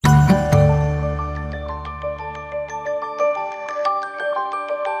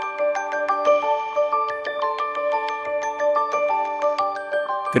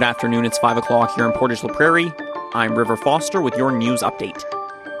Good afternoon, it's 5 o'clock here in Portage la Prairie. I'm River Foster with your news update.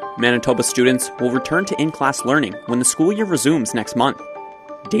 Manitoba students will return to in-class learning when the school year resumes next month.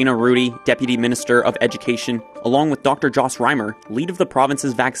 Dana Rudy, Deputy Minister of Education, along with Dr. Joss Reimer, lead of the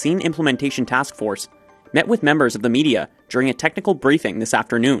province's Vaccine Implementation Task Force, met with members of the media during a technical briefing this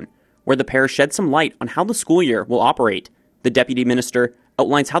afternoon, where the pair shed some light on how the school year will operate. The Deputy Minister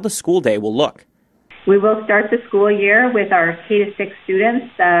outlines how the school day will look. We will start the school year with our K-6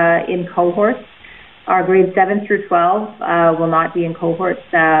 students in cohorts. Our grades 7 through 12 will not be in cohorts,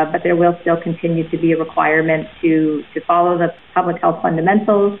 but there will still continue to be a requirement to follow the public health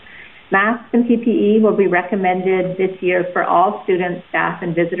fundamentals. Masks and PPE will be recommended this year for all students, staff,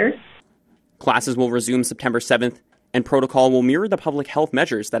 and visitors. Classes will resume September 7th, and protocol will mirror the public health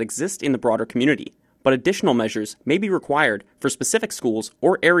measures that exist in the broader community, but additional measures may be required for specific schools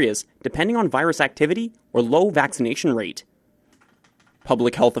or areas depending on virus activity or low vaccination rate.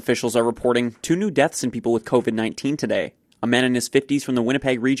 Public health officials are reporting 2 new deaths in people with COVID-19 today, a man in his 50s from the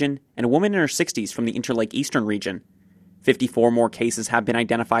Winnipeg region and a woman in her 60s from the Interlake Eastern region. 54 more cases have been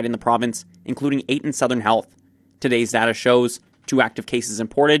identified in the province, including 8 in Southern Health. Today's data shows 2 active cases in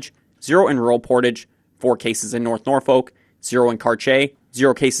Portage, 0 in rural Portage, 4 cases in North Norfolk, 0 in Cartier,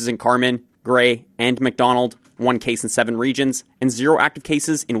 0 cases in Carman, Grey, and McDonald, 1 case in 7 regions, and 0 active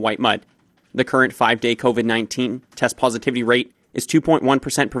cases in White Mud. The current 5-day COVID-19 test positivity rate is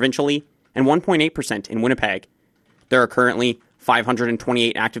 2.1% provincially and 1.8% in Winnipeg. There are currently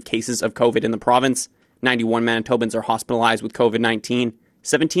 528 active cases of COVID in the province. 91 Manitobans are hospitalized with COVID-19,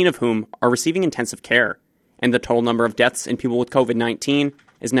 17 of whom are receiving intensive care. And the total number of deaths in people with COVID-19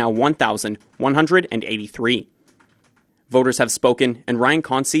 is now 1,183. Voters have spoken, and Ryan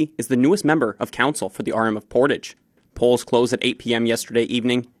Concy is the newest member of council for the RM of Portage. Polls closed at 8 p.m. yesterday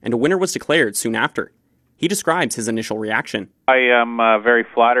evening, and a winner was declared soon after. He describes his initial reaction. I am very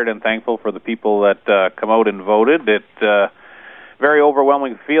flattered and thankful for the people that come out and voted. It's very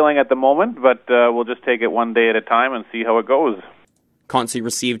overwhelming feeling at the moment, but we'll just take it one day at a time and see how it goes. Concy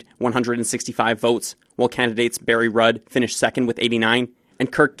received 165 votes, while candidates Barry Rudd finished second with 89,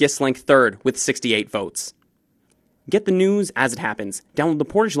 and Kirk Gisling third with 68 votes. Get the news as it happens. Download the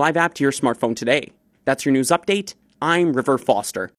Portage Live app to your smartphone today. That's your news update. I'm River Foster.